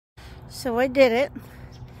So I did it.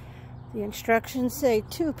 The instructions say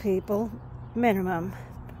 2 people minimum.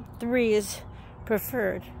 3 is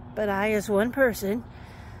preferred. But I, as one person,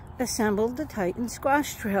 assembled the Titan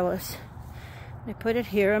squash trellis. I put it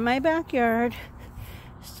here in my backyard.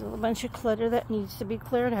 Still a bunch of clutter that needs to be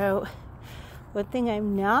cleared out. One thing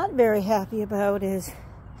I'm not very happy about is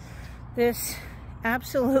this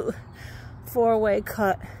absolute 4-way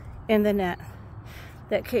cut in the net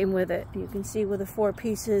that came with it. You can see with the 4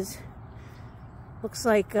 pieces, looks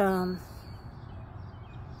like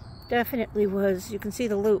definitely was, you can see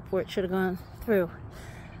the loop where it should have gone through.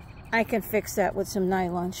 I can fix that with some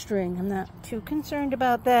nylon string. I'm not too concerned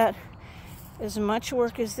about that. As much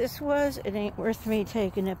work as this was, it ain't worth me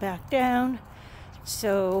taking it back down.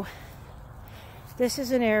 So this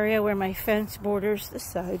is an area where my fence borders the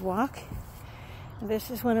sidewalk.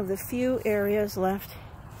 This is one of the few areas left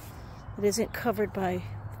that isn't covered by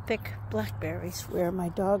thick blackberries, where my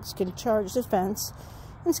dogs can charge the fence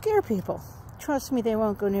and scare people. Trust me, they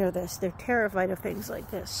won't go near this. They're terrified of things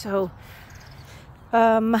like this. So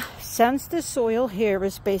since the soil here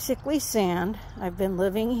is basically sand, I've been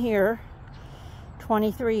living here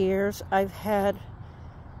 23 years. I've had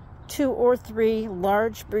 2 or 3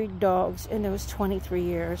 large breed dogs in those 23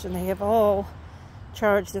 years, and they have all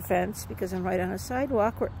charged the fence because I'm right on a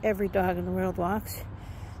sidewalk where every dog in the world walks.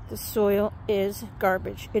 The soil is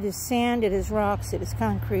garbage. It is sand, it is rocks, it is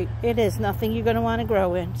concrete. It is nothing you're going to want to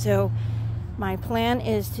grow in. So my plan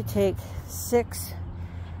is to take 6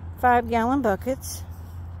 5-gallon buckets,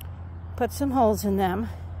 put some holes in them,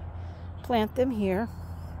 plant them here,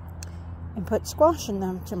 and put squash in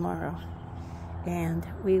them tomorrow. And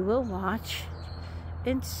we will watch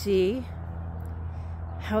and see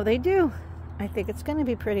how they do. I think it's going to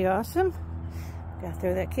be pretty awesome. Gotta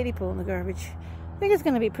throw that kiddie pool in the garbage. I think it's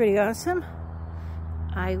going to be pretty awesome.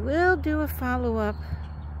 I will do a follow-up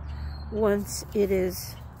once it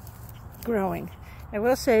is growing. I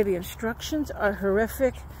will say the instructions are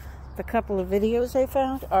horrific. The couple of videos I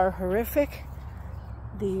found are horrific.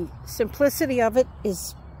 The simplicity of it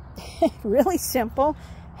is really simple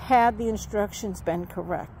had the instructions been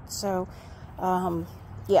correct. So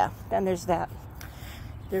yeah, then there's that.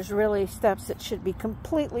 There's really steps that should be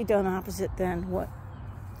completely done opposite than what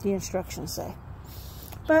the instructions say.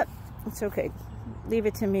 But it's okay. Leave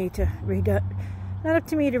it to me to not up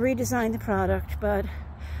to me to redesign the product, but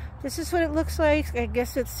this is what it looks like. I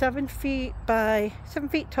guess it's 7 feet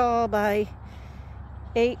tall by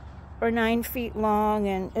 8 or 9 feet long,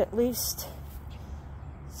 and at least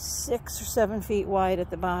 6 or 7 feet wide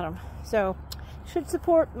at the bottom. So should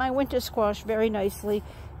support my winter squash very nicely,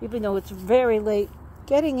 even though it's very late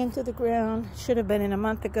getting into the ground. Should have been in a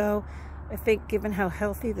month ago. I think given how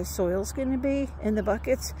healthy the soil's going to be in the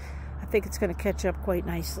buckets, I think it's going to catch up quite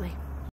nicely.